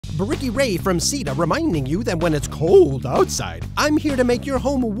Bricky Ray from CEDA reminding you that when it's cold outside, I'm here to make your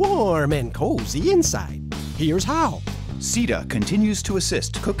home warm and cozy inside. Here's how. CEDA continues to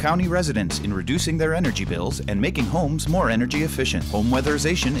assist Cook County residents in reducing their energy bills and making homes more energy efficient. Home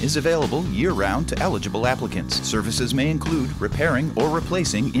Weatherization is available year-round to eligible applicants. Services may include repairing or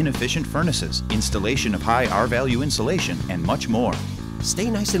replacing inefficient furnaces, installation of high R-value insulation, and much more. Stay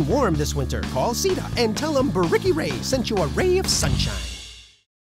nice and warm this winter. Call CEDA and tell them Bricky Ray sent you a ray of sunshine.